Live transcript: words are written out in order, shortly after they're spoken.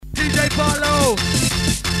Follow.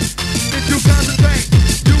 If you concentrate,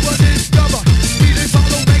 you will discover. DJ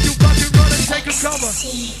Follow make you fucking run and take a cover.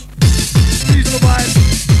 These are the vibes,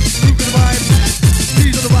 you can vibe.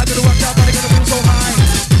 These are the vibes gonna work out, but they gonna move so high.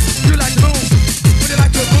 You like to move, when you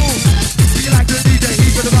like to move. You like to DJ,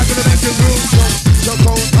 he's gonna vibe, gonna make you move. So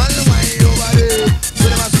cold, all the way over there. So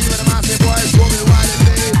them I see when the massive boys show me why they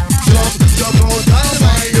play. So cold, all the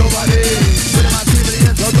way over there. So them I see when the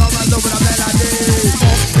intro drum and over the melody.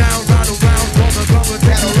 Up, down, round around, come and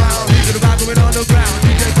get around. He's gonna vibe going on the ground.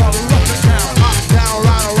 DJ Follow up the town. Up, down,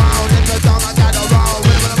 round around, in the town I got around.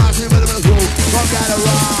 When the massive, when the groove, come get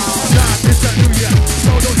around. Nah, it's a new year,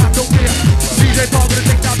 so don't have no fear. DJ Follow gonna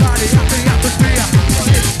take that body out the atmosphere.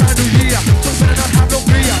 It's a new year, so better not have no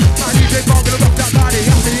fear. My DJ Follow gonna rock that body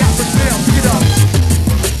out the atmosphere. Pick it up.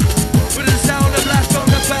 With the sound of blast on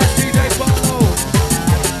the fast, DJ Follow.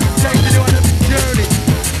 Taking you on a journey.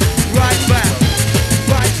 Right back,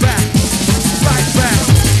 right back, right back.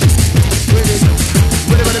 With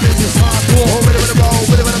the business hardcore, with the roll,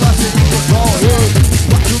 with the bust it, you can roll.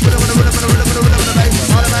 What you with the bass,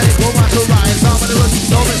 automatic, go on to rise. Some of the roots,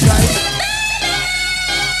 no mistake.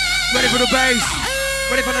 Ready for the bass,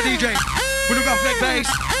 ready for the DJ. With the rough neck bass.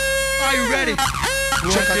 Are you ready?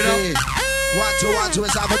 Check Work it again. up. 1 2 1 2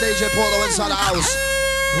 inside for DJ Polo inside the house.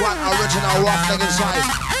 One original rough neck inside.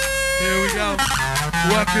 Here we go.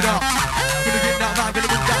 Work it up. Gonna get that vibe, gonna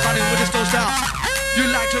move that body when it's don't stop. You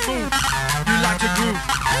like to move, you like to groove.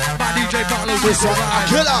 My DJ Follow This is the one, a vibe.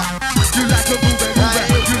 killer. You like to move it, move it.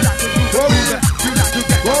 You like to move it, move it. You like to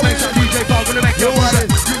get the bass on DJ Follow, gonna make you You move got it.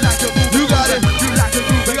 it. You like to move it, You got it. You like to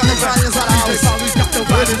move it, You got the move it. fire inside the DJ house. Follow's got the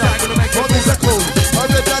vibe inside, gonna make you What is move the it. cool?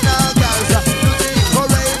 Original gangsta, music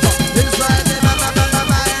forever. Inside in my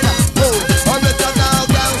mind. Cool. Original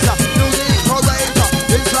gangsta, music forever.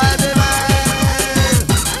 Inside in my mind.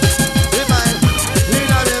 In mind. In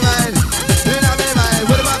my mind. In my mind.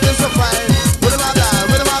 What am I doing so fine? What am I blind?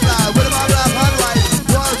 What am I blind? What am I black and white?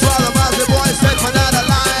 One to all the massive boys, take another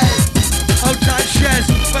line. Outside Shez,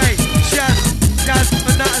 Faye, Shez, Jazz,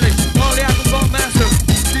 and Natalie. All the alphabet massive.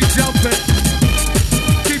 Keep jumping.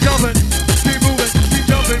 Keep jumping. Keep moving. Keep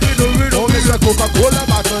jumping. Riddle, riddle, Oh, Mr. Coca-Cola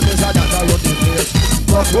bottle is a that I run the place.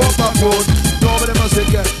 Coca-Cola, nobody must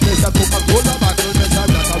get. Mr. Coca-Cola bottle is a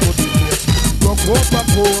that I run the place.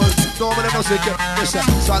 Coca-Cola, nobody must get. Mr.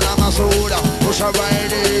 Salama Soda, push a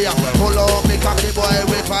ride here. Pull up me cocky boy,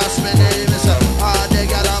 we pass me name. Mr. Ah, they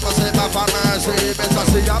get up and say my for mercy. Mr.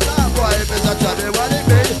 See a black boy, Mr. Tell me what it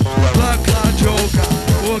mean. Blood clot joker,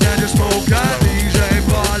 who got the smoker? DJ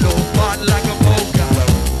Follow, hot like a poker.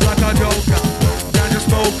 Like a joker, got the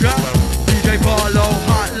smoker. DJ Follow,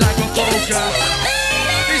 hot like a poker.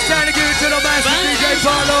 It's time to give it to the master, DJ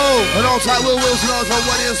Follow. And outside Will Wilson out from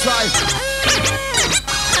one inside.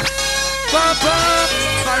 Bum, bum.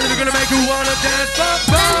 Finally gonna make you wanna dance. Bum,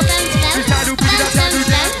 bum. It's time to beat up, time to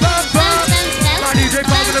dance. Bum, bum. My DJ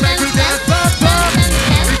Follow gonna make you dance. Bum, bum.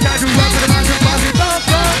 It's time to rock with the master party. Bum,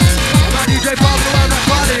 bum. My DJ Follow gonna round that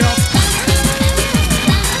party up.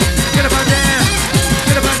 Get up and dance.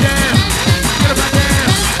 Get up and dance. Get up and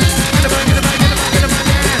dance. Get up and get up and get up and get up and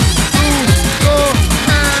dance. Ooh, go,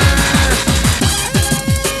 dance.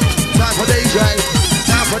 Time for DJ,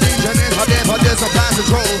 time for DJ, man, for this, a pass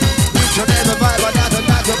control. Reach your name and vibe, but that's a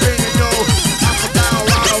time to bring it low. Up and down,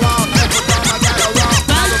 round around, up and down, I got around.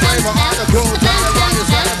 All the way for all the crew, tell me what you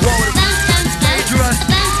say, roll. Dangerous.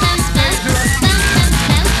 Dangerous.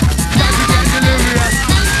 Time to get delirious.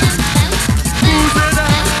 Who's in the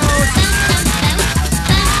house?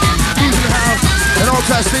 Who's in the house? And all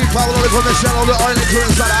time Steve Powell, only for Michelle, all the oil and crew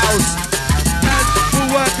inside the house. Hands will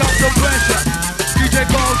work up the pressure. DJ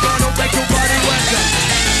Paul gonna make your body wetter.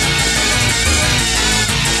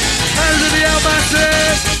 Hands in the air,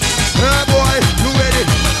 massive. Hey boy, you ready?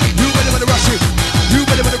 You ready with the rush it? You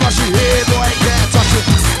ready with the rush it? Hey boy, can't touch it.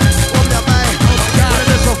 Open your mind. Oh my God.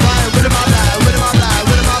 Ready for fire, ready my blind, ready my blind,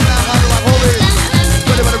 ready my blind, how do I hold it?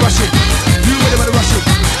 Ready with the rush it? You ready with the rush it?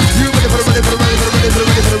 You ready for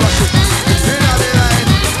the rush it? In on the line,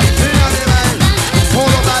 in on the line.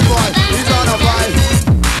 Hold on that boy, he's on a vibe.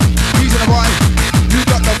 He's in a vibe, you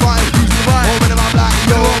got the vibe. Who's the vibe? Oh, ready my black,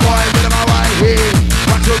 yo boy, ready my white. Hey,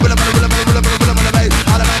 watch your rhythm, bass.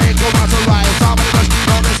 Automatic, go on to rise. Somebody rush,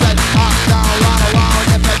 no mistake. Up, down, round, around.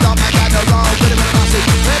 If they don't make that around, ready with the rush it.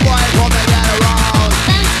 Hey boy, come and get around.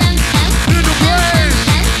 In the brain.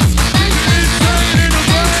 Inside in the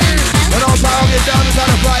brain. When all time get down inside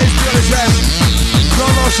the fire, it's still the chest. No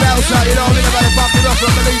more shouts out, you don't need nobody fuck it up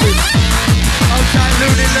from believe it. Outside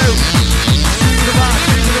Looney Lou. Keep the vibe,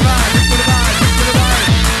 keep the vibe, keep the vibe, keep the vibe.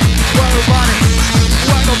 Work nobody,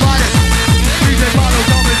 work nobody. DJ Follow,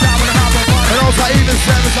 come inside with a hop on body. And all time even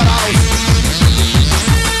seven inside the house.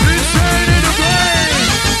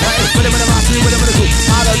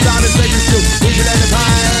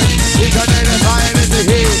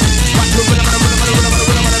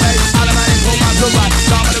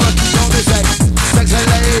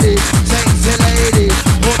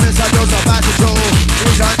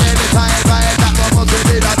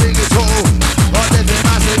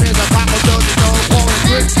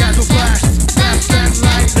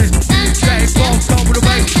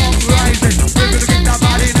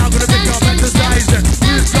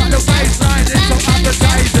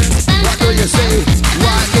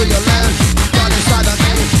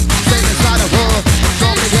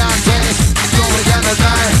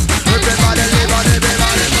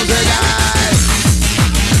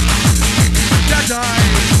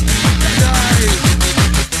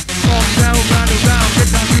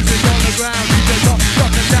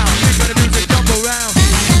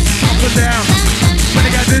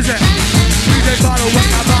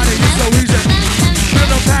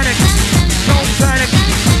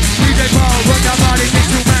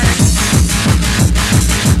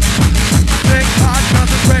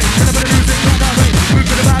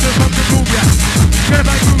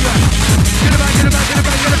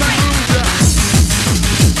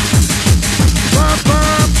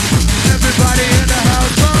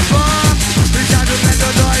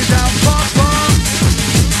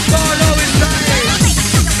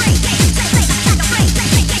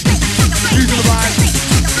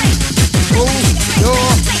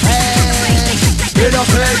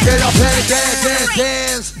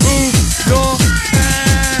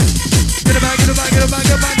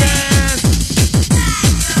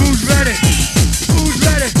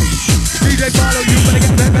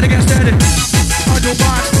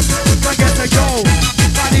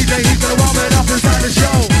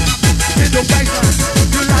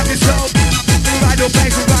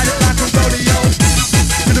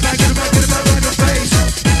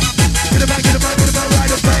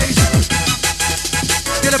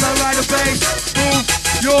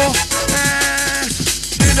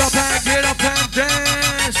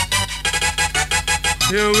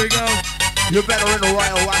 Here we go. You better in the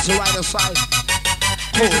royal watch the right side.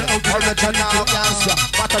 Original gangster,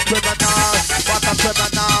 what a criminal, what a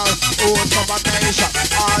criminal. Own combination,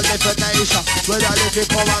 all definition. With a little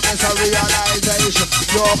government's a realization.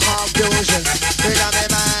 Your confusion, in my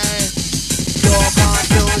mind. Your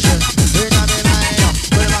confusion, in my mind.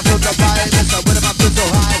 With my foot to buy, with my foot to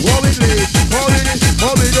high. What we need, what we need,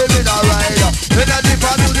 what we need in a rider. In a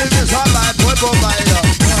different universe, I'm like boy provider.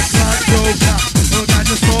 Hot joker, look at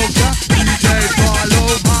the smoker. DJ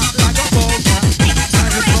Barlow, hot like a poker.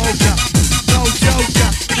 And the smoker, no joker.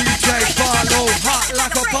 DJ Barlow, hot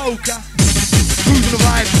like a poker. Who's on the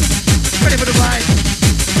vibe? Ready for the vibe?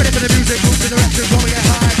 Ready for the music? Who's the direction? Gonna get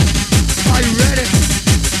high? Are you ready?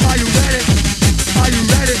 Are you ready? Are you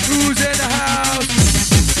ready? Who's in the house?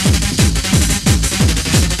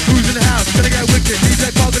 Who's in the house? Gonna get wicked.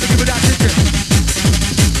 DJ Barlow gonna give it that ticket.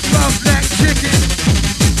 Roughneck chicken.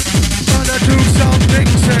 Gonna do some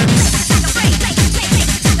mixing.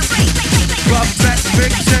 Roughneck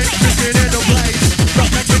mixing, chicken in the place.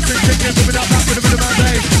 Roughneck mixing, chicken, moving up, up with a bit of my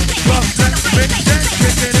bass. Roughneck mixing,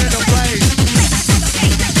 chicken in the place.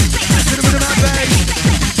 With a bit of my bass.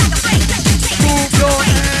 Move your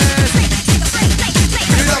hands.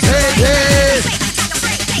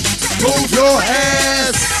 Move your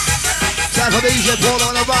hands. Time for DJ Paul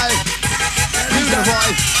on the vibe. He's the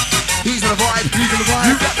vibe. He's the vibe. He's the vibe.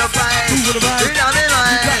 You got the vibe. Who's the vibe? In my mind.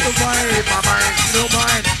 You got the vibe. In my mind. You don't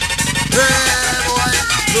mind. Hey boy,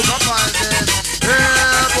 look up on this.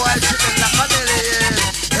 Hey boy, chicken like a million.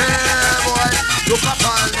 Hey boy, look up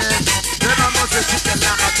on this. Never must be chicken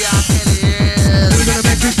like a million. We're gonna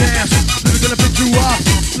make you dance. We're gonna pick you up.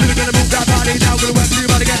 We're gonna move that body now. We're gonna work you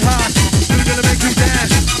about to get hot. We're gonna make you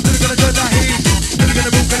dance. We're gonna turn that heat. We're gonna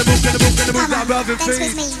move that rubbing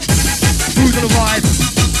feet. Who's on the vibe?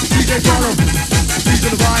 DJ Barlow. He's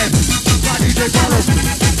on the vibe. My DJ Barlow.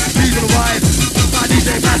 He's on the vibe. My DJ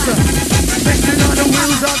Master. Mixing on the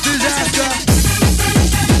wheels of disaster.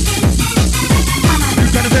 You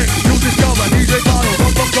gotta pick, you'll discover. DJ Barlow,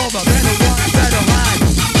 from cover. Better one, better hide.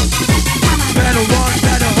 Better one,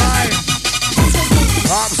 better hide.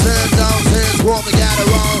 Upstairs, downstairs, walk me gather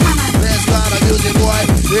round. Best kind of music, boy,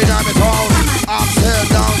 in on me town. Upstairs,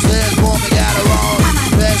 downstairs, walk me gather round.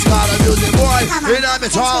 Best kind of music, boy, in on me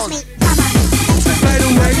town. Fade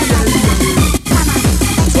away,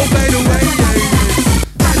 so fade away,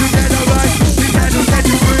 and you get it right, we can set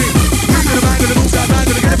you free. We're gonna bang, gonna move that bang,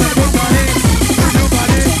 gonna get it back, move body. Move your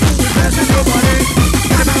body, we're dancing your body.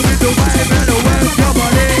 Get it back with your vibe, and work your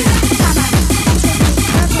body.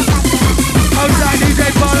 Outside DJ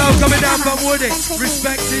Barlow coming down from Woody.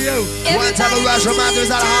 Respect to you. One time a Russian man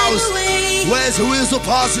is at the house. Where's the whistle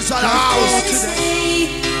pass inside the house?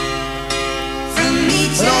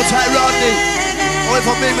 And I'll take Rodney. Only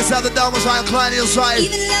for me, myself, the Dalmas, I am Klein inside.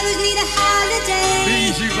 Even lovers need a holiday.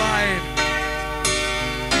 Easy vibe.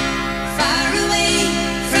 Far away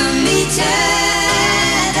from each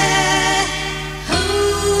other.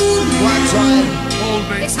 Hold me. One time. Hold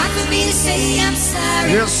me. It's hard for me to say I'm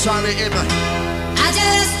sorry. You're sorry, Emma. I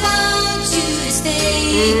just want you to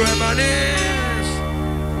stay. Reminisce.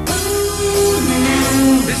 Hold me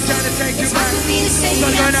now. It's time to take you It's hard back. for me to say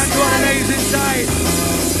Sun going I'm out to all the sorry. ladies inside.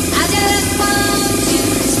 I just want you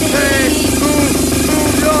to stay. Hey,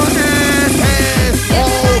 move your hands. Hey,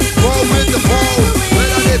 roll with the phone. When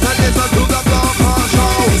I listen to the block on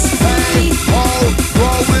show. Hey, roll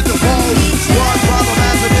with the phone. One problem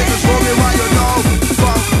has a different story, why you know.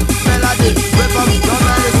 Funk, melody, rip up the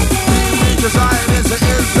melody. Design is the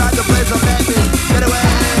inside the place of making. Get away,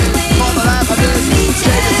 for the life of this.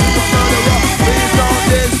 Take it to a murderer. Please don't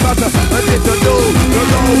discuss it. But if you do, you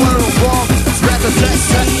know what it wants. Let the sex,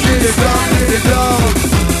 get it done, get it done.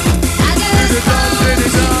 I just want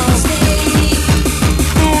you to stay.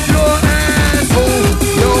 Move your hands. Move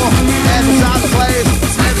your hands inside the place.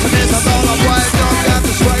 Emptiness, I don't know why you don't have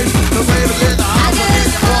to sway. The raven in the house, I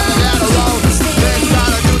need to walk me out alone. This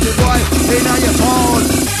kind of music, boy, ain't on your phone.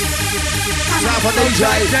 Time for DJ.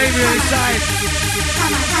 Damien inside.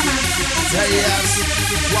 Say yes.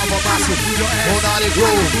 One for massive. Move your hands. Hold on, the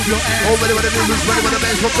groove. Move your hands. Oh, ready with the music's ready with the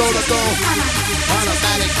bass from door to door.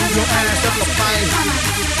 Automatic. Move your hands. That's the fine.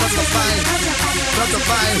 That's the fine. That's the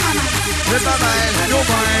fine. Hit my mind. Your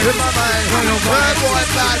mind. Hit my mind. Bad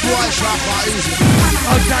boy, sharp, easy.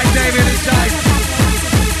 Outside Damien inside.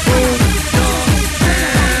 Move your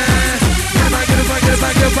hands. Get it back, get it back, get it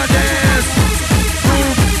back, get it back, dance.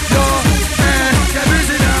 Move your hands. Get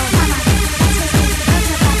busy now.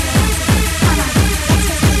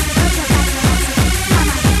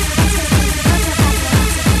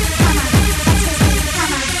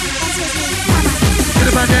 Get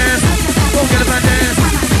it back, dance. Go get it back, dance.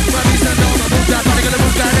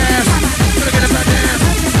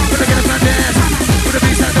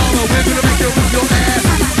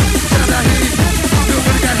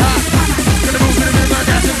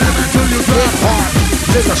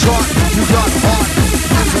 Liquor shot, you got heart.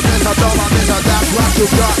 It's a miss, a dumb, a miss, a that's what you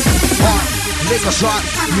got. Heart. Liquor shot,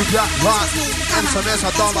 you got heart. It's a miss,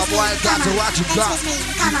 a dumb, a boy, that's what you got.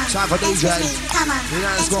 Time for DJ. You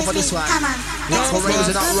know, let's go for this one. Look for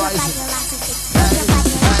raising up, rising. Hey,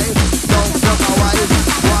 hey, don't fuck away.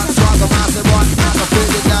 One shot, the massive one, and a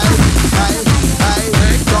pretty guy. Hey,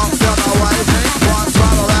 hey, don't fuck away. One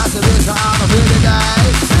shot, the massive is a pretty guy.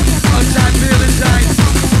 Outside, feel inside.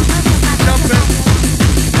 Jumping.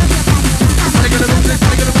 Gotta get a move,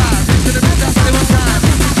 gotta get a vibe. Into the mix, that's only one time.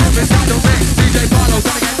 Moving inside, don't mix. DJ Follow,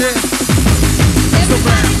 gotta get this. So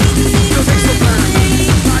bad, don't think so bad.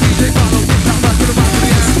 My DJ Follow, that much for the rock to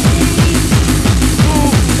the end.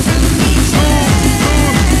 Move,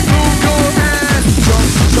 go ahead.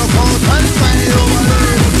 Jump on, turn it way over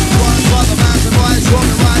there. One for the massive boy,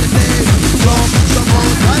 swarming right in there. Jump on,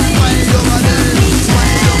 turn it way over there.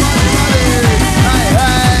 Way over there. Hey,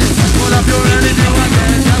 hey. What up, you're ready to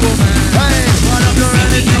again, Showman. Hey, What up, you're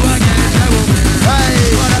ready to again, Showman. hey.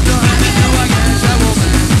 What up, you're ready to again, Showman.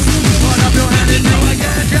 What up, you're ready to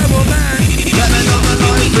again, Showman. Let me know the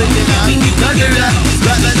noise, bring it out. Don't do that.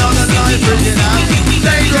 Let me know the noise, bring it out.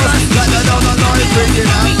 Dangerous, Let me know the noise, bring it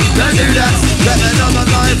out. Don't do that. Let me know the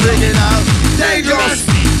noise, bring it out. dangerous.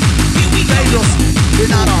 Dangerous.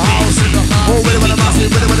 In our house. Oh, really wanna massive,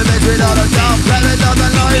 really wanna make it out of town. Let me know the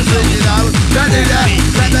noise, bring it out. Don't do that.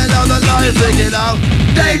 Let me know the noise, bring it out.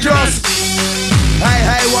 Dangerous. Hey,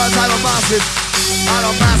 hey, one time of massive. I'm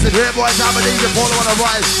a massive here, boys. I'm a DJ Paulo on the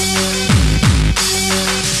rise.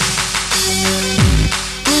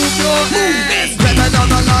 Move your hands. Let me know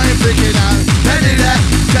the line, bring it out. Let me that.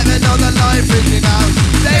 Let me know the line, bring it out.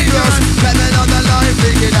 Dangerous. Let me know the line,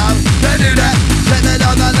 bring it out. Let me that. Let me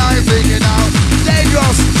know the line, bring it out.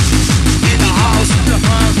 Dangerous. In the house. In the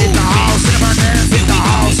house. In the house. In the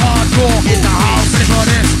house. Hardcore. In the house. Ready for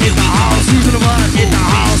this. In the house. Who's in the vibe? In the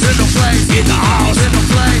house. In the place. In the house. In the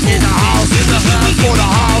place. In the house. In the house. For the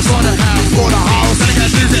house. For the house. For the house. Gotta get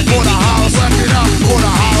busy. For the house. Work it up. For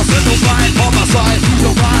the house. In the vibe. On my side. Who's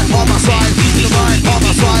the vibe? On my side. Who's the vibe? On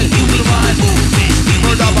my side. Who's the vibe?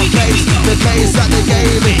 Put up a case, the case that they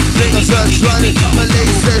gave me. Niggas just running,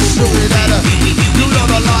 police just shooting at her. You know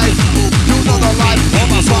the life, you know the life. On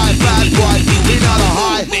my side, bad boy, we not a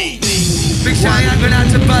high. Big shout out going out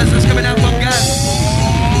to Buzz. That's coming out from Gus.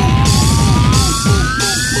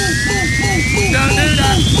 Don't do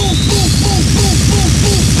that.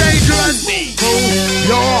 Dangerous. Move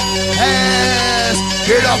your hands,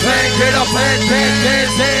 get up and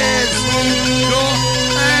dance. Your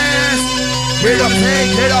ass. Get up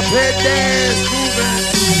and dance.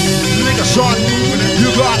 Nigga shot, you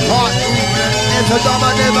got hot. Enter dumb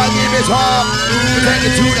and never give it up. Take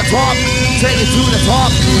it to the top, take it to the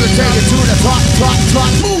top, take it to the top.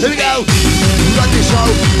 Here we go. Run the show,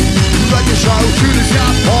 run the show. To the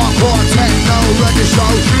shop. Hardcore techno, run the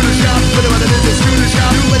show. To the shop. Ready when it is, To the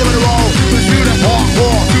shop. ready when it roll. To the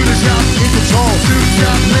Hardcore, To the shop. in control. To the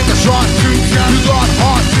shop. Nigga shot, To the shop. you got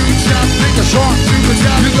hot. To the shop. Nigga shot, To the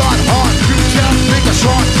shop. you got hot. To the shop. Nigga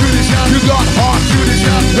shot, To the shop. you got hot. To the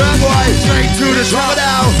shop. Yeah, boy. Straight to the Drop shop. it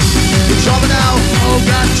now, drop it now, Oh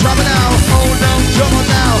God. drop it now, Oh no. drop it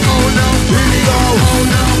now. Oh no. Here we go, Oh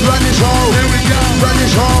no. run the show, Here we go. run the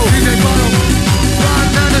show. DJ Bono. Run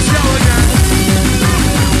down the show again.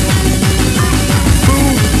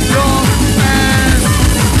 Move your ass.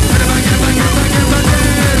 Get it back, get it back, get it back, get it back,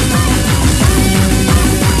 dance.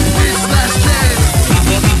 It's last dance.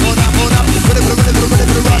 Put up,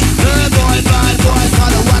 rush. Yeah, boy, bad boy,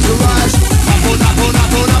 gotta watch the rush. Put up,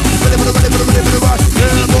 rush.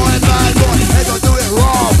 Yeah, boy, bad boy, they gon' do it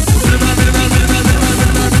wrong. Get it back, get it back, get it back, get it back, get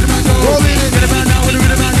it back, get it back, go. Roll with it. Get it back now, get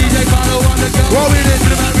it back, DJ Bono on the go. Roll with it.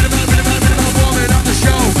 Get it back, get it back, get it back, get it back, warming up the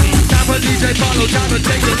show. Time for DJ Bono, time to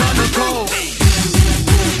take it on the cold.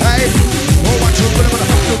 Hey, oh, watch your rhythm with a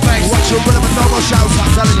fucking bass. Watch your rhythm with no more shouts, I'm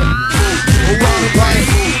telling you. Oh, what a grind.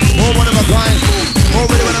 Oh, what a grind. Oh,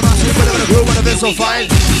 really when I'm actually putting in a groove when I've been so fine.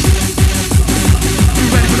 You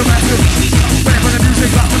ready for the massive? Ready for the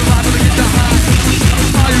music, rock for the vibe, for the guitar high.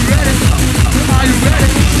 Are you ready? Are you ready?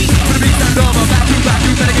 For the beat and over, back,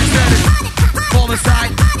 you better get steady. Form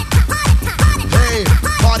aside. Hey,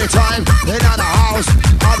 party time, in the house.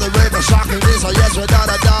 On the river, shocking this, oh yes, without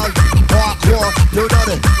a doubt. Hardcore, you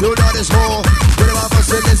know this whole. Really want to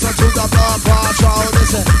listen to the blood patrol,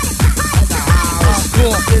 listen. In the house,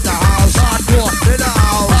 Hardcore. in the house, Hardcore. in the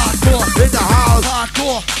house, Hardcore. in the house.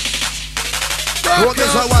 Hardcore. What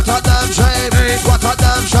is a what a damn shame, what a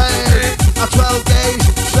damn shame. A 12 gauge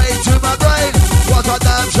straight to my brain. What a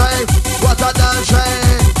damn shame, what a damn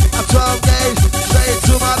shame. A 12 gauge straight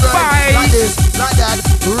to my brain. Like this, like that,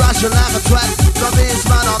 rushing like a twat. The beast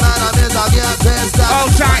man, oh man, I'm in the game, taste that.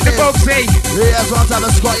 Bugsy. Here's one time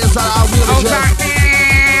to squat inside our wheel.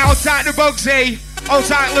 Hold tight to Bugsy. Hold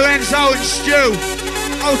tight Lorenzo and Stu.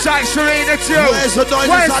 Hold tight Serena too. Where's the noise?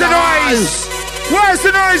 Where's the noise? Where's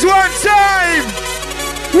the noise one time?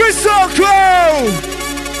 Whistle crew.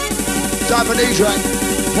 Time for DJ.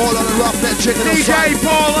 Paul on the rock, that chicken on DJ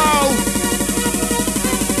Paulo.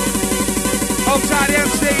 Hold tight the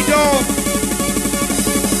MC door.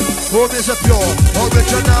 Who is a pure,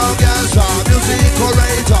 original gangster, music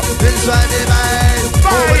orator, inside the mind.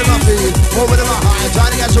 Over to my feet, over to my high,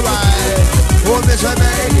 trying to get you right. Who is a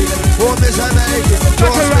make it, who is a make it,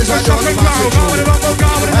 just is a just massive truth.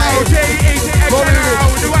 Hey,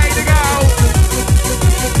 the way to go.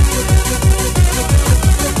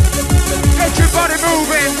 Get your body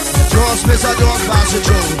moving. Just miss a just massive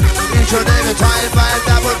truth. Each and every time find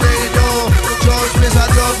that what they do. Just miss a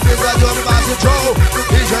just massive truth.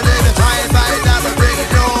 Each and every time find that what they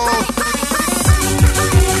do.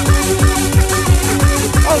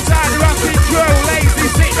 All time the rocking crew, lazy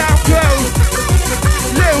sit down crew.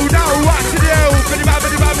 You know what to do.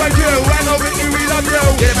 By you, I know that you love you.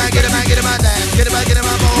 Get him man, dance. Get him man,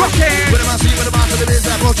 more. Rockin'. Put him on, see what the master is,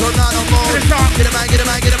 that put your not on more. Get him man,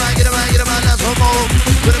 dance for more.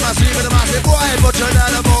 Put him on, see what the master, boy, put your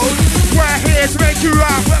not on more. We're here to make you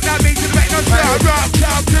rock. What that means to make no stop. Rock,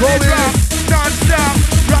 top to the drop. Non-stop.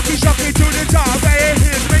 Rocky, shocky to the top. We're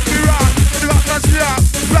here to make you rock. Rock, non-stop.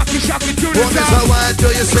 Rocky, shocky to the top. So what do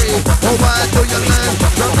you see? Oh, what do you learn?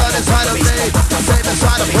 From the other side of me. Same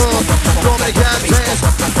inside of home. Nobody can taste.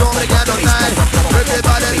 Nobody can deny.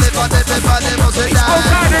 Everybody live on everybody must die.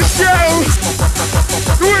 Outside the show.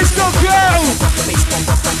 The whistle blow.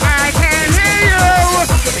 I can hear you.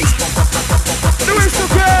 The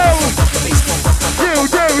whistle blow. Do.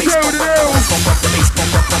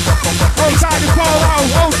 Outside the polo.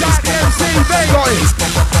 Outside the MCV.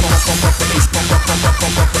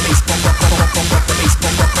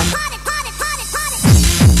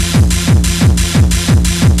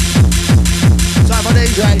 Time for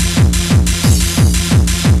DJ.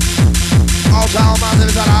 All town man in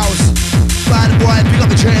the house. Bad boy, pick up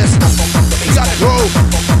the chairs. You got the groove.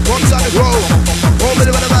 One got the groove. Oh, bit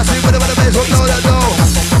of a massive, bit of a bass, no, no.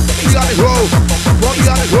 You got the groove. One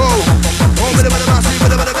got the groove. Oh, bit of a massive,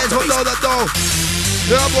 bit of a bass, no, no.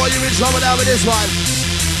 Yeah, boy, you in trouble now with this one.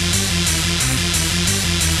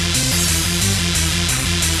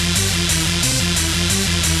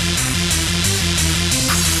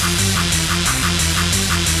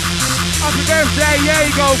 Happy birthday,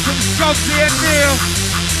 Diego from Scotty and Neil.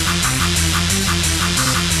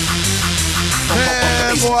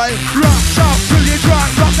 Hey, boy. Rock, stop, till you drop.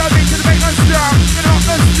 Rock that beat to the make us stop. Get off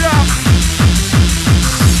the stop.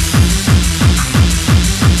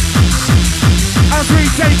 As we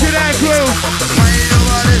take it out, crew. Hey, your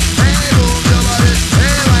body, hey, move your body.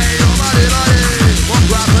 Hey, your body. One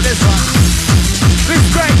grab for this one.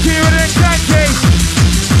 Respect Kieran and Kanky.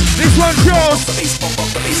 This one's yours.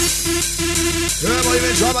 Yeah, boy, you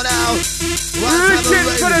in trouble now. Reaching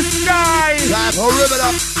for the sky. Time for rip it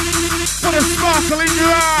up. Put a sparkle in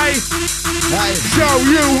your eye. Hey. Show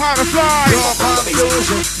you how to fly.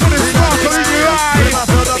 Put a sparkle in your eye.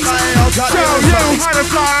 Show you how to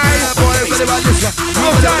fly. Outside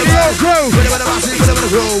the old crew.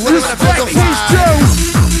 Respect these two.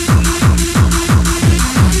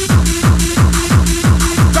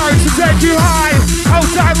 Going to take you high.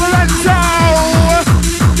 Outside Lorenzo.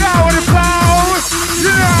 Now with the flow. You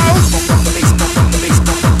know.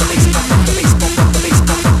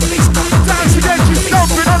 Time to get you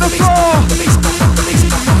stomping on the floor.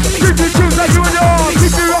 Keep your tunes like you adore.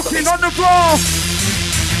 Keep you rocking on the floor.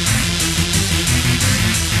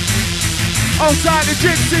 Outside the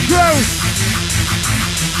Gypsy crew.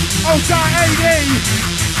 Outside AD.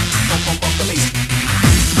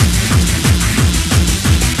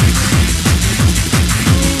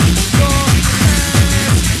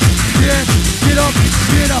 Yeah, get up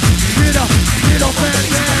and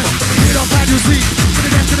dance. Get up out your seat. Gonna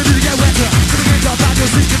dance to the music, get wetter. Gonna get up out your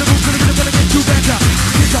seat. Gonna move to the rhythm, gonna get you better.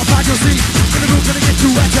 Get up out your seat. Gonna move, gonna get you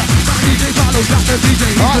wetter. My DJ follows, got the DJ.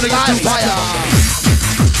 He's gonna get you better.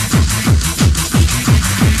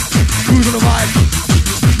 Who's on the vibe?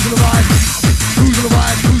 Who's on the vibe? Who's on the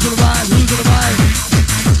vibe? Who's on the vibe? Who's on the vibe?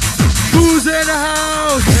 Who's in the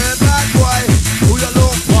house? Hey, bad boy, who you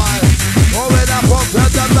look for? Oh, when I pump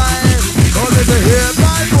at the line. Oh, there's a here,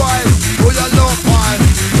 bad boy, who you look for?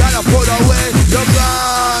 Gotta put away your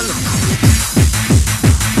gun.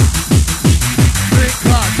 Big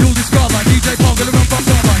clock, you'll discover DJ Pong gonna run from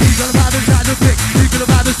cover. He's on the vibe and trying to pick. He's gonna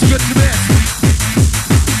vibe is too good to miss.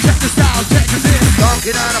 Check the style, check the this.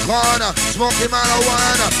 Dunking on a car. corner, smoking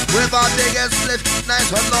marijuana. With our biggest split, nice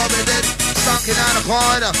and loving it. Stunking on the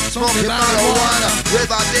corner, smoking marijuana.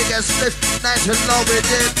 With our biggest split, nice and loving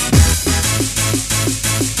it.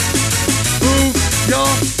 Move your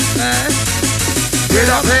ass. Get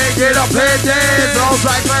up, dance.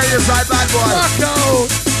 Outside man, inside bad boy. Rock out.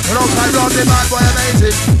 And outside round the bad boy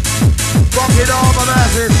amazing. Fuck it all my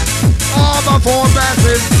massive. All my phone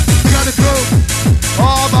massive. We got the crew.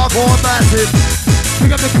 All my phone massive. We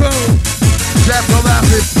got the crew. Chef the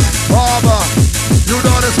massive. Harbor, you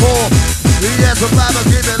know this whore. Yes, I'm never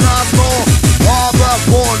giving last more. Harbor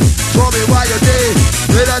phone, show me why you did.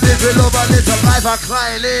 With a little love, a little life, I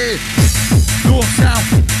crying. North, south,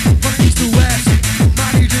 from east to west. My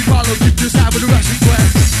DJ follow, keep this side with the Russian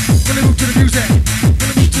quest. Gonna move to the music,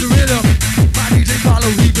 gonna move to the rhythm. My DJ follow,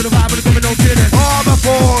 he gonna vibe with the women, no kidding. Harbor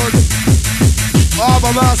phone,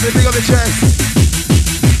 Harbor massive, big up the chest.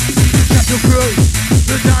 Chef the crew,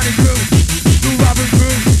 the Johnny crew, the Robin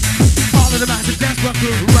crew. All of the massive dance club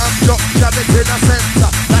crew. Ram truck, jab it in the center.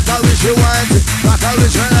 Like I wish you want it, like I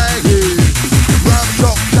wish you like it. Ram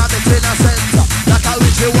truck, jab it in the center. Like I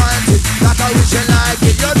wish you want it, like I wish you like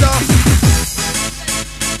it. You know.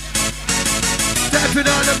 Stepping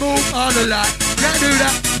on the move, on the line. Can't do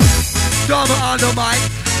that. Drama on the mic.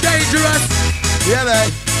 Dangerous, Yeah,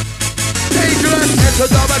 man. dangerous. It's a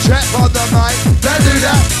double check for the mic. Don't do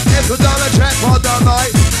that. It's a double check for the mic.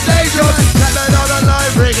 Dangerous. Let me know the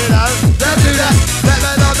line, bring it out. Don't do that. Let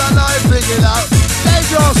me know the line, bring it out.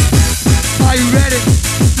 Dangerous. Are you ready?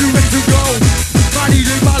 You ready to go? My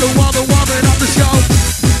DJ follow, warming up the show.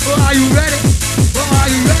 Well, are you ready? Well, are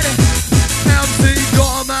you ready? MC,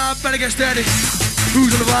 got a man, better get steady.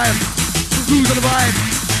 Who's on the vibe? Who's on the vibe?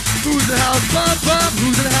 Who's in the house? Bump, bump.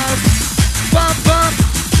 Who's in the house? Bump, bump.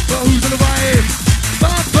 But who's on the vibe?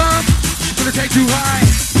 Bump, bump. Gonna take you high.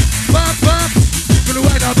 Bump, bump. Gonna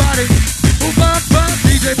work our body. Oh, bump, bump.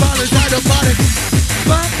 DJ follow, inside the body.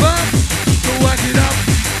 Bump, bump. Gonna work it up.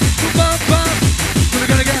 Oh, bump, bump.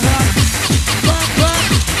 Gonna get hot. Bump, bump.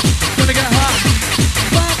 Gonna get hot.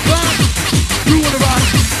 Bump, bump. Who wanna rock?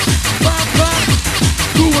 Bump, bump.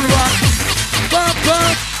 Who wanna rock? Bump,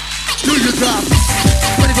 bump. Do your drop.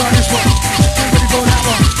 Ready for this one. Get ready for that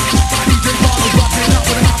one. My DJ follow, rocking up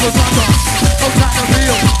with a hot rock on. Oh, time to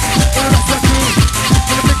feel. For the rest of the crew.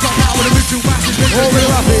 Gonna pick up now with a ritual massive. Over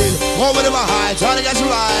the feel, over the high, trying to get you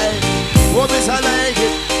right. What miss I make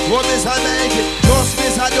it, what miss I make it. Just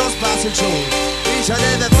miss I just passing through. Each and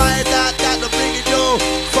every fight that the bring it you.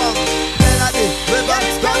 From melody, river,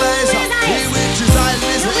 the mesa. He reaches I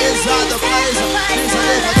listen inside the place. Each and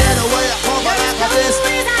every get away, I come back like this.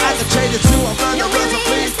 I can change it to a man that runs a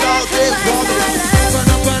please don't this woman. Run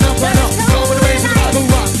up, run up, run up. Go with the bass and the Bible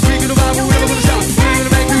rock. We gonna vibe, we're never gonna stop. We're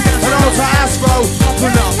gonna make you dance. And also Astro. Up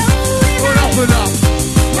and up, run up and up.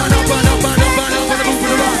 Run up, run up, run up, run up, run up, move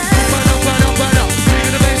with the rock. Run up, run up, run up. We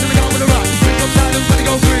gonna bass and the go with the rock. We gonna slide and gonna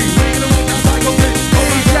go free. We gonna walk that cycle free.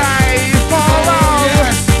 DJ, follow.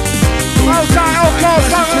 Yes. Outside, outside,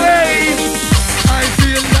 family. I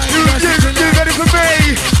feel like You ready for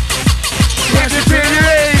me? Can you feel your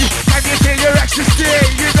aim? Can you feel your ecstasy?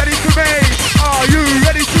 You ready for me? Are you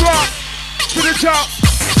ready to rock to the top?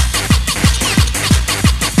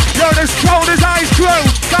 Yo, this cold as ice crew.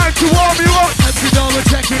 Time to warm you up. Every time we're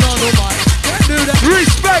checking on the mic. Can't do that.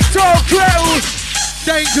 Respect all crews.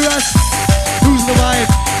 Dangerous. Who's the vibe?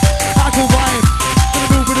 Michael vibe. Gonna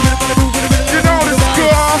move with a minute, gonna move with a minute. You know the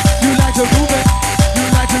score. You like to move it. You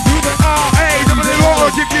like to move it. Oh, hey, somebody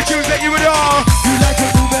will give you tunes that you adore. You like to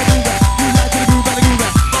move it, move it. You like to move it, move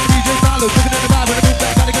it. My DJ follow, looking at the vibe, gonna move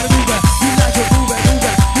it, gotta move it. You like to move it, move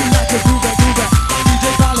it. You like to move it, move it. My DJ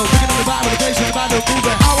follow, looking at the vibe, the place, the vibe, move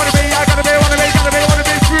it. I wanna be, I gotta be, wanna be, gotta be, wanna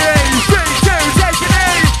be free. 3, 2, take it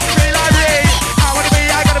in. Be like me. I wanna be,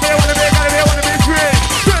 I gotta be, wanna be, gotta be, wanna be free.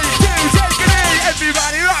 3, 2, take it in.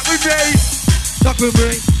 Everybody rock with me. Rock with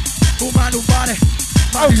me. Full mind, full body.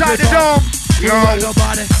 My Outside DJ the dome. Gonna rock your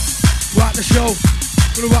body. Rock the show.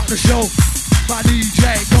 Gonna rock the show. My DJ,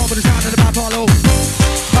 come with the sound of the vibe, follow.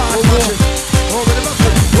 Hardcore. Over the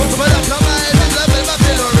bucket. Over the command. Let me back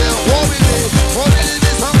in the real. What we do. What we do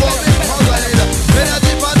is how what we provide. When I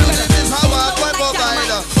dip on the this how I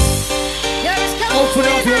provide. Open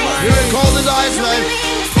up your mind. Here it calls the dice, man.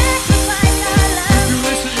 If you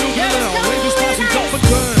listen, you'll get it. Raiders passing, jump and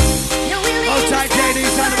turn. Outside JD,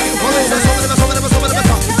 time to make a Some play. of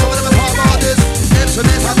them talk about this.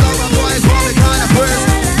 Instruments, I love my boys, all the kind of first.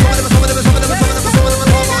 Some of them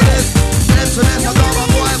talk about this. Instruments, I love my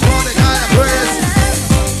boys, all the kind of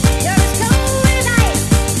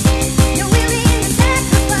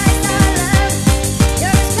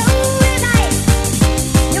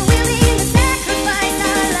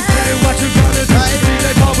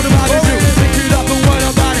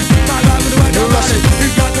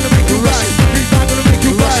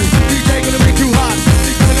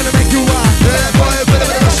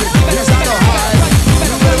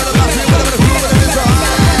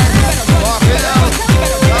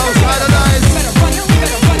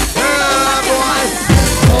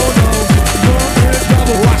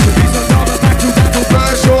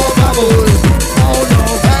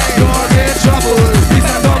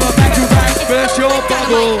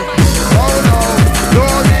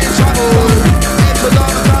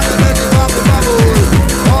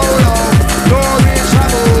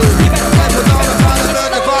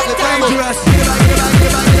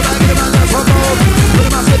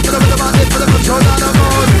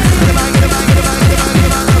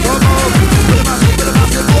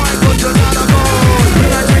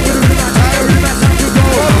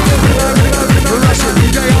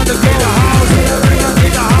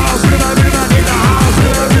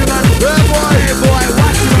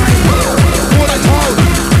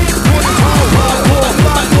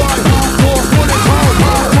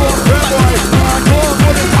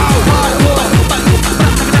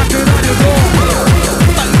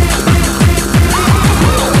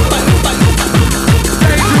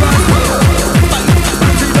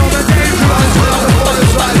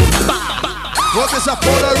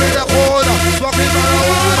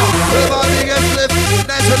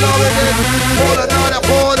love it in. Hold another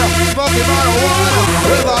corner, smoking marijuana.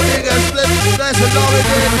 With our biggest split, nice and love it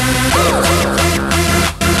in.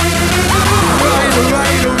 Right.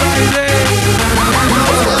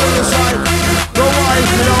 No worries,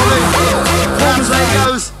 you know what I mean? That's how it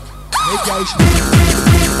goes. It goes.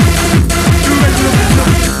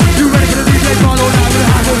 You ready for the DJ Paulo now with a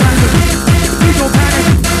hot random? Please don't panic,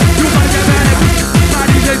 you might get panic. My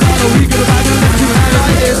DJ Paulo, he gonna buy the next 2 hands.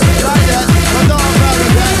 Like this, like that, I'm not proud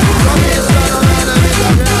of that. From here, son, I'm not a bit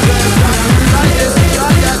of like this,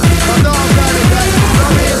 like that, I'm not proud of that.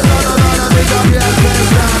 From here, son, I'm not a bit of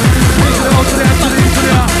to the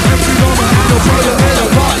MC Roma, and no further than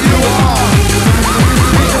what you are.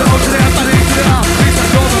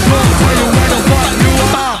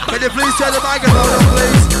 Can you please turn the microphone on,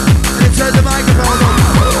 please? Can you turn the microphone on?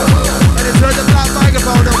 Can you turn the black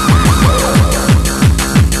microphone on?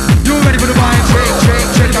 You ready for the wine?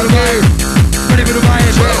 Check again. Ready for the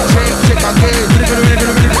wine? Check again. Ready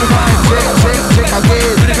for the wine? Check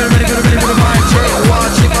again. Ready for the wine? Check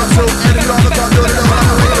 1, check 2, and you know the gun, do the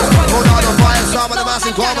hold on the fire, some of the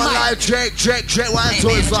massive common life. Check 1,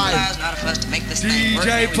 2, it's fine.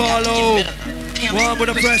 DJ Paulo, one with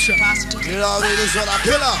the pressure. You know what I mean? This one a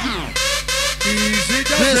killer. Easy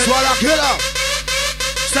does This it. one a killer.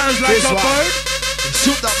 Sounds like This a one. bird.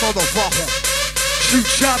 Shoot that motherfucker. Shoot,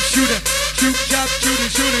 sharp, shooter. Shoot, sharp, shooting,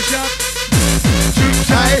 shooting, sharp. Shoot,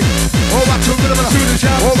 Hey, sharp. oh, watch you, little bit. Shooting,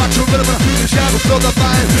 sharp. Oh, watch you, little bit. Shooting, sharp. Feel the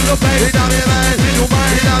pain. Feel the pain. He down here, man. In your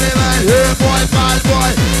mind. He down here, man. Yeah, boy, bad boy.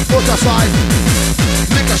 Put aside.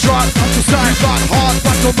 Make a shot. Up to side. You got hard.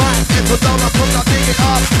 Back to mine. If you down, I come down, dig it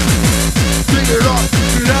up. Dig it up.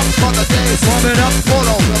 Shoot up. On the days. Warm it up.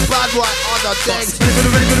 Follow the bad boy on the days. Ready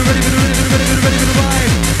for the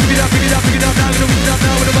wine. Pick it up, now we're gonna pick it up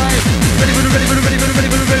now with the wine. Ready for the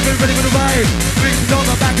wine. Brings it on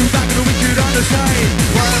the back and the wicked on the side.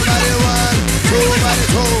 1 by 1, 2 by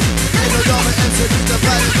 2. In the door, and MC, the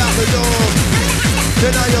bad back the door.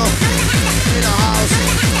 Then I go in the house.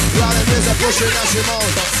 Running this and pushing as she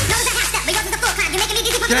moves.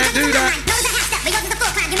 Can't do that.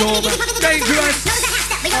 Dormer, dangerous.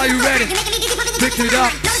 Are you ready? Pick it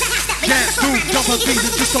up. Can't move, jump on feet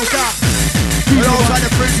and just don't stop. And all trying to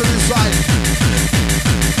bring to this side.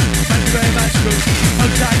 Thank you very much, Bruce.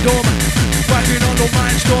 Outside Dormer, working on the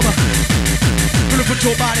mind stormer. Gonna put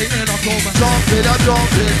your body in a coma. Jumping, I'm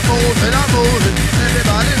jumping, moving, I'm moving.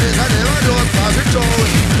 Everybody is I never know cause it's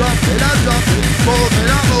showing. Jumping, I'm jumping, moving,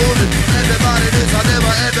 I'm moving. Everybody is I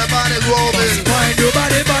never, everybody growing. Wind your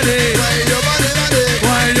body, body. Wind your body, body.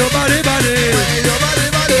 Wind your body, body. Wind your body,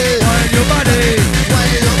 body. Wind your body.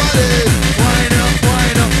 Wind your body. Wind up,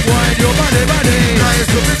 wind up, wind your body, body. Nice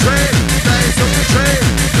to be trained, nice to be trained.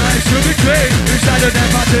 Nice to be trained inside of that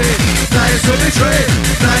party. Nice to be trained,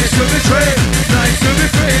 nice to be trained. Nice to be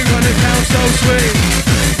free when it counts so sweet.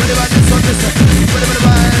 Ready about this one, this one. Ready for the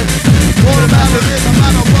ride. All about with this, I'm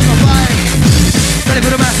out of the ride. Ready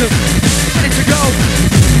for the massive. Ready to go.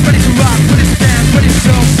 Ready to rock. Ready to dance. Ready to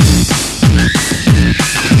go.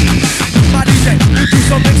 My DJ, you do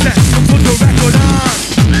some mixing. So put the record on.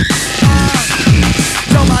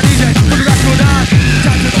 Tell my DJ, put the record on.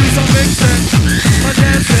 Time to do some mixing. I'm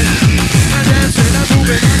dancing. I'm dancing. I'm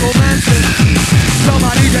moving. I'm romancing. Tell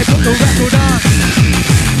my DJ, put the record on.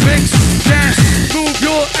 Mix, dance, move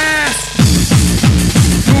your ass.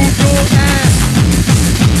 Move your ass.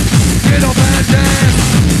 Get up and dance.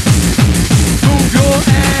 Move your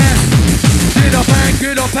ass.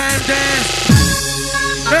 Get up and dance.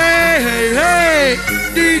 Hey, hey, hey.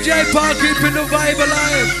 DJ Paul keeping the vibe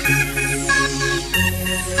alive.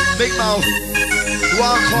 Big mouth.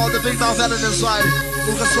 One called the big mouth element inside.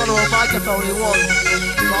 Who can swallow a microphone he wants.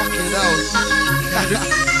 Fucking hell.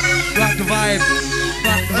 Rock the vibe.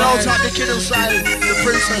 Rock the And all vibe. time the kid inside. The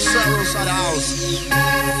princess Sarah inside the house.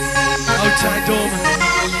 Outside Dorman.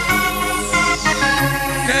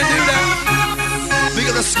 Can't do that. Big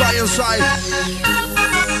in the sky inside.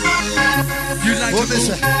 You like What to this?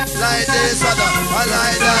 move. Like this, I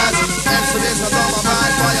like that. Answer this, I on my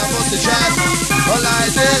mind, why I put the chat. I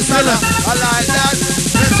like this, I like that.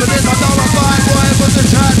 Answer this, I on my mind, why I put the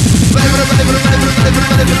chat. Ready for the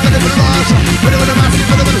massive,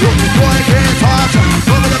 boy, can't touch.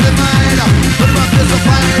 Over the mind, put my fist of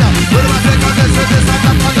fire. Put my dick on this, I'm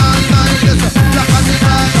not on the line. This, black on the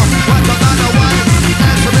line, what another one.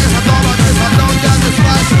 Answer this, I don't get this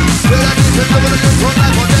right. But I need to live in this one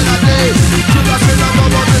life, what did I do? Shoot us in the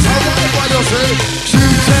bubble, this how what you say.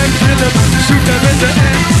 Shoot and kill them, shoot them in the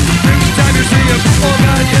end. Next time you see them, oh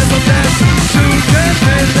God, yes, I'm dead. Shoot and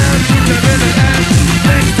kill them, shoot them in the end.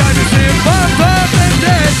 Next time you see them, bump up and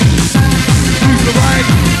dead. Who's the right?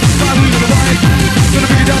 Who's the right? Gonna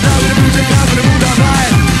pick it up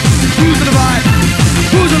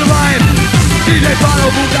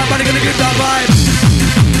move that body, gonna get that vibe.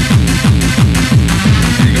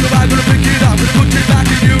 You're gonna vibe, gonna pick it up, gonna put it back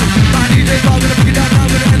in you. My DJ Paul, gonna pick it down now,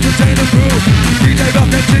 gonna entertain the crew. DJ Rock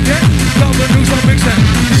that chicken, come and do some mixing.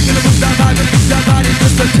 You're gonna move that vibe, gonna get that body,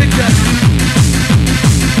 just a ticket.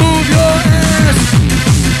 Move your ass,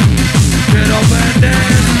 get up and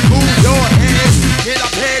dance. Move your hands, get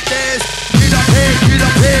up and dance. Get up and, get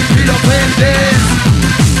up and, get up and dance.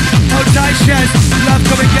 Oh, tight chest, love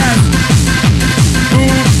coming gas.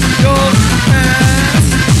 Move your ass,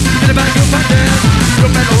 get up and go and dance. You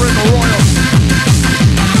better ring the royal.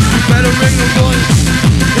 You better ring the royal.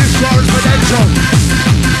 Insurance potential.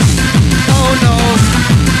 Oh no,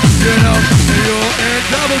 you know you're in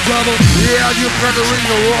double trouble. Yeah, you better ring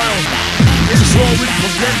the royal. Insurance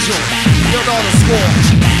potential. You know the score.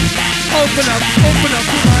 Open up your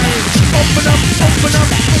mind. Open up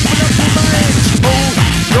your mind. Move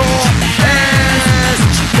your hands.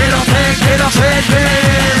 Get up and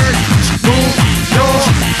dance. Move your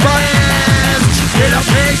hands. Get up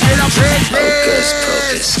and dance.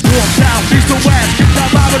 North, south, east and west. Get that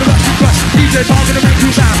vibe with the Russian crush. DJ Paul gonna make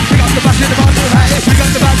you bounce. We got the bass in the bar to high. We got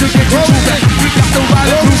the vibe to get you moving. We got the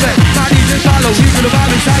vibe to prove it. My DJ follow. We got the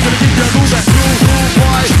vibe inside, gonna keep you moving. Rude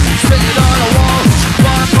boy, sitting on the wall.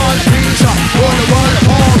 Rock on the pizza, on the wall of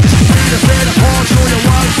home. Need to say the phone, show you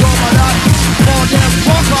one from my life. More than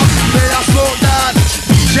fuck up, may I slow down.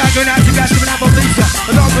 Shotgun out, you got to have a Lisa.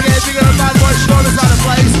 And don't forget, we got a bad boy, showing us out of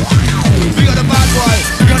place. We got a bad boy.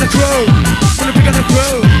 We got a crew. Gonna pick on the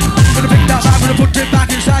crew. Gonna pick that vibe, gonna put it back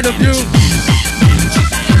inside of you.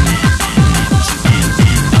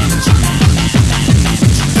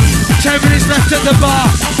 10 minutes left at the bar.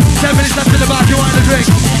 10 minutes left at the bar. Do you want a drink?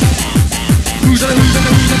 Who's on the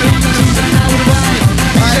now with the vibe?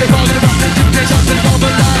 DJ Paul gonna rock the DJ up to the bomb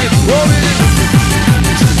alive.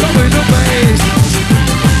 Come in the bass.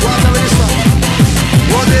 What's up with this one?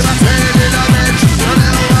 What if I tell you that I'm in? The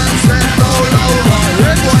little one said roll over.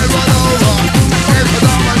 Red boy run over. If I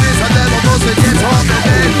don't want this, I never must get on the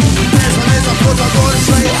bed. This one is a foot, I'm going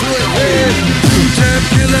straight to it. Champ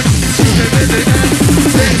killer. Champ in the end.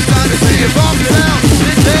 Things time to see it from you now.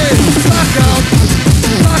 It's it. Back out.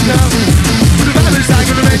 The vibe inside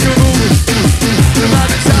gonna make you move. The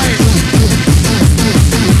vibe inside.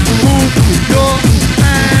 Move your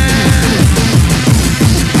hands.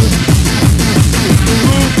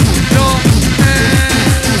 Move your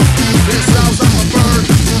hands. This sounds like a bird.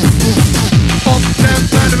 Up and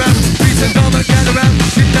round around. Beats and come and get around.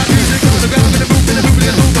 Get that music on the ground. Gonna move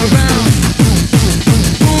around.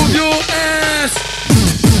 Move your ass.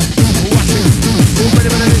 Watch it. Oh, wait a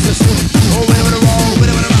minute, it's just. Oh, wait a minute, roll. Wait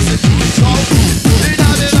a minute, I said. So, lean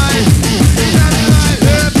down the line. Lean down the line.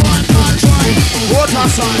 Hey, boy. Water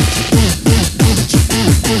sign.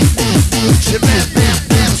 Shabam, bam,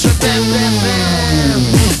 bam, shabam, bam, bam.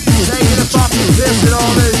 Taking the fucking piss and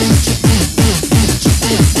all this.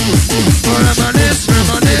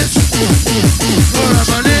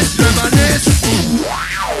 Reminisce.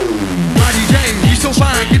 My DJ, he's so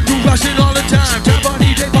fine, get through rushing all the time. Jump on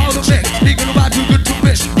DJ Paul the mix, he gonna vibe too good to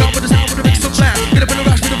miss. Come with the sound, gonna make some flash. Get up in the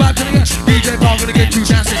rush, get the vibe to the end. DJ Paul gonna get you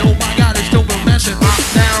dancing. Oh my God, it's still romancing. Rock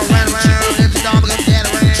down, run around. If the dog gonna get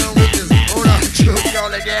around. With this, hold on, you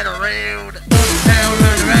gonna get around. Down,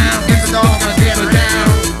 run around, get the dog gonna get her down.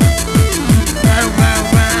 Round.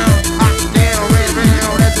 Hot down,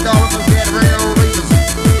 around. If the dog gonna get around.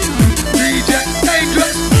 DJ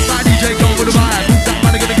dangerous, my DJ go with the vibe. That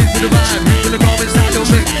money gonna get with the vibe. We gonna come inside your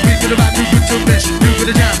mix. We gonna vibe too good to miss. You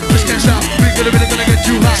gonna jam, just can't stop. We gonna really gonna get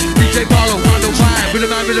you high. DJ Paulo on the vibe. With the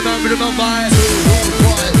vibe. Rude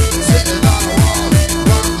boy, sitting on the wall.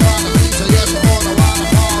 Rock on the pizza, yes, on the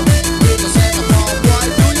waterfall. You can say the phone, boy,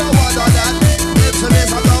 do you wonder that? It's a miss,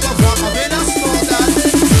 I'm double fuck, I'm in a small that.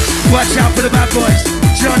 Watch out for the bad boys.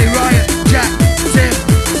 Johnny Ryan, Jack, Tim,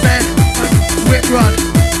 Ben, and Whit Run.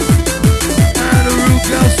 And the Rude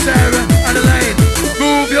Girl, Sarah, and Elaine.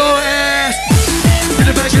 Move your ass. Get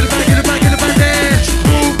it back, dance.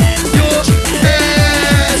 Move your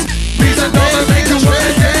ass. Please don't make you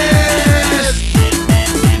wanna dance.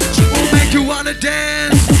 We'll make you wanna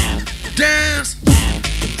dance. Dance.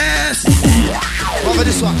 Ass. Over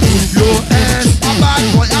this one. Move your ass. I'm bad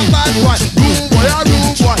boy. Rude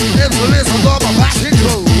boy. If the miss, I'm double back and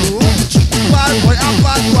go.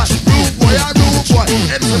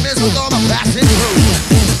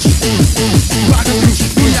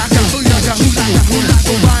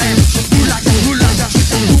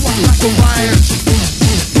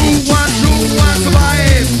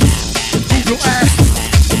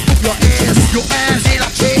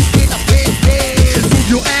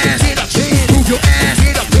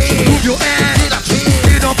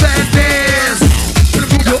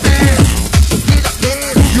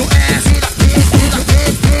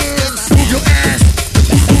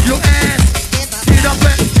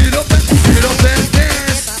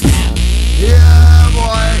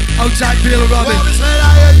 Outside Bill Robin. What we say now?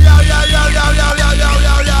 Yo, yo, yo, yo, yo, yo, yo,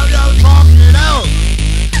 yo, yo, yo, talking it out.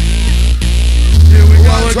 Here we go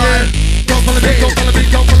One again. time. Come follow me, come follow me,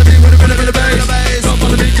 come follow me with a bit of the bass. Come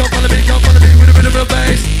follow me, come follow me, come follow me with a bit of the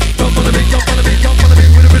bass. Come follow me, come follow me, come follow me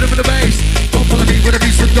with a bit of the bass. Come follow me with a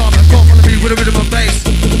piece of drum. Come follow me with a bit of a bass.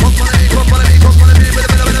 Come follow me, come follow me, come follow me with a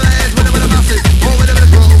bit of the bass, with a bit of massive, oh, with a bit of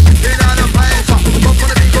groove. In on the place. Come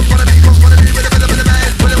follow me, come follow me, come follow me with a bit of the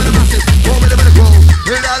bass, with a bit of massive, oh, with a bit of groove.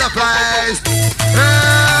 In on the place.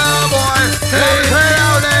 Yeah, boy. Hey,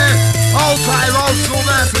 out there. Old time, old school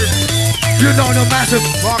massive. You know no massive.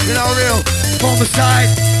 Rockin' out real. On the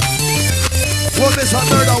side. Well, this a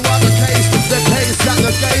murder was the case that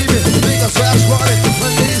the game is. Niggas fast running,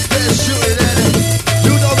 police they're shooting at it.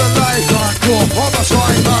 You know the life, hardcore,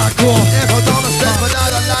 homicide, hardcore. If I don't step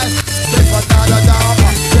another life, step another dama,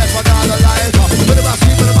 step another life. With a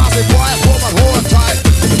massive wife, woman, hold tight.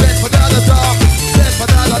 Step another dog, step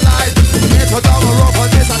another life. If I don't rope on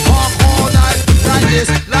this, I talk all night. Like this,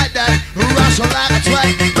 like that, rushing like a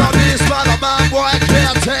train. From this mother man, boy, I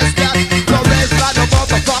can't test that. Don't raise like a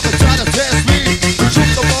motherfucker trying to test me.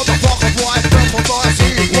 Shoot the motherfucker, boy, from boy,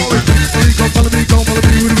 see, worry. Come follow me, come follow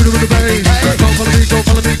me with a bit of the bass. Come follow me, come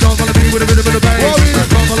follow me, come follow me with a bit of the bass.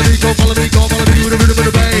 Come follow me, come follow me, come follow me with a bit of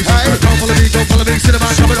the bass. Come follow me, come follow me, sit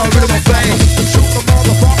about coming on with my face. Shoot the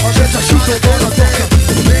motherfucker, bitch, I shoot the motherfucker.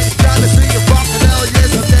 Big time to see you fucking hell,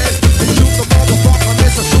 yes I'm dead. Shoot the motherfucker,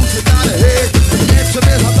 bitch, I shoot you down the head. It's a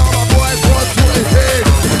miss, I know my boy, boy, to his head.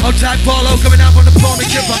 Outside Paulo coming out from the Palmy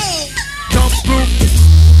Kipper. Jump through,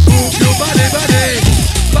 move your body, body,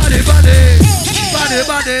 body, body, body,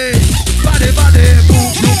 body, body, body,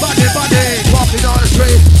 move your body, body. Walking on the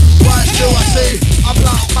street, what do I see? A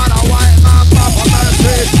black man, a white man, papa man, a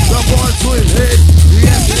street. The boy to his head,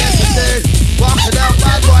 yes, yes, indeed. Walking out,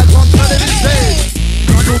 bad boy, come to the stage.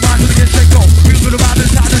 Can't go back to the get go. We gonna ride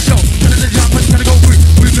inside the show. Tell the jump and try to go free.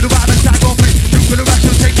 We gonna ride inside go free. You gonna rush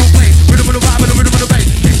and take no place. Rhythm of the ride, rhythm of the bass.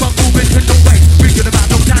 Keep on moving, can no wait. We gonna ride,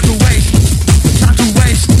 no time to waste. Time to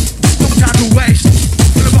waste. No time to waste.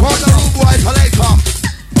 On the room, boy, Paleka.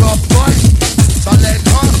 Rough boy,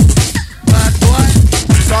 Saleka, bad boy.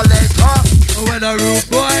 Saleka, Oh, and a rude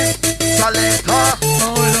boy. Saleka,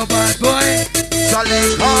 Oh, and a bad boy.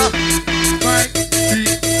 Saleka. Mike,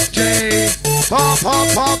 DJ. Pop, pop,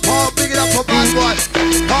 pop, pop, big it up for bad boy.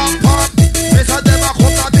 Pop, pop, it's a dem a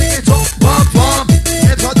come and dig it up. Pop, pop,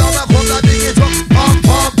 it's a dem a come and dig it up. Pop,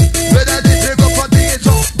 pop, with a dig up and dig it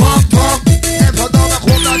up. Pop, pop, it's a dem a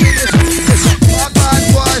come and dig it up. It's a bad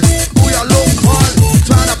boy, who you look on,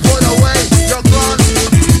 trying to put away your gun.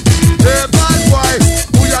 Hey, bad boy,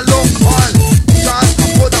 who you look on, trying to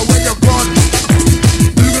put away your gun.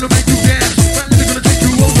 We're gonna make you dance. We're gonna take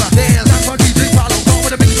you over. Dance. That's why DJ Paulo. Go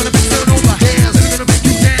with a bitch, gonna make turn over. Dance. We're gonna make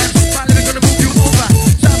you dance. Finally, we're gonna move you over.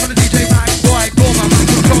 Stop for the DJ Mike boy. Go my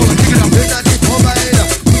controller. Kick it up. We're not the provider,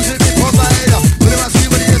 music the provider. When I see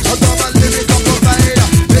what it is, hold on, my lyric the provider.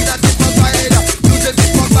 We're not the provider, music the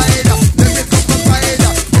provider. Lyric the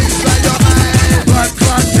provider, inside your eye. Blood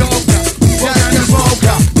clot joker. Yeah, the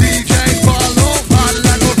smoker. DJ Paulo. Hot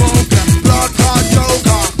like a roker. Blood clot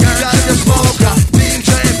joker. Yeah, the smoker.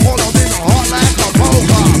 DJ Polo in the heart like a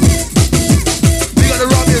poker. We got the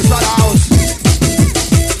rum inside the house.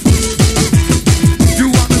 You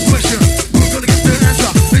want the question? We're gonna get the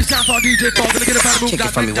answer. It's time for DJ Paulo. Gonna get a better move. Kick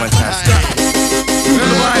it from me one Stop. time. Stop.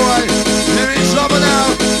 Yeah, boy, they're in trouble now.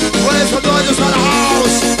 Where's the noise inside the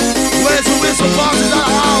house? Where's the whistle box inside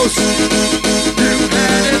the house? You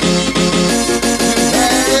had it.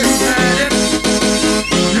 Hey, You had it.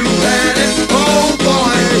 You had it. oh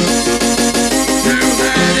boy. You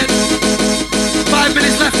had it. 5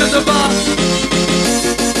 minutes left at the bar.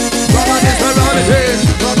 Rubber is around the head,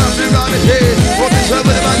 rubber is around the head. What is up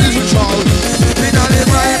with the man is in charge? We not in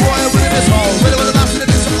my boy with this hole. With the last in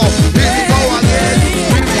this hole. Here we go again.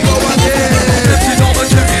 Here we go again. Empty over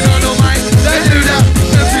checking on the mic. They do that.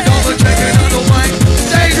 Empty over checking on the mic.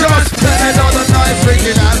 Dangerous.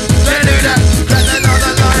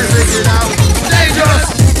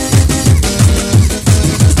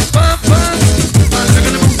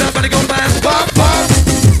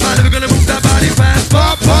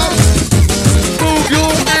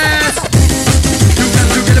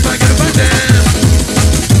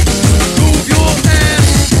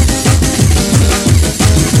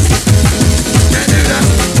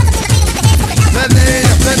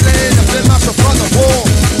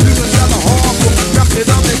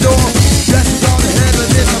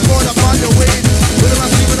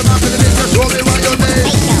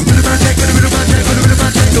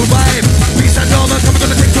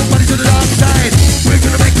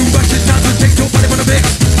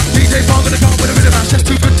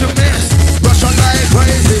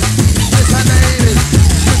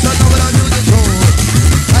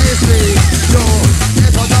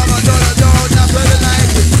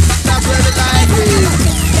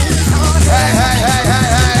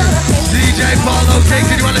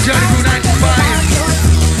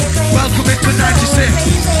 it.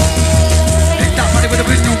 Hit that money with a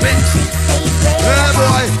brand new bench. Yeah,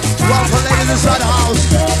 boy. One for ladies inside the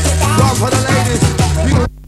house.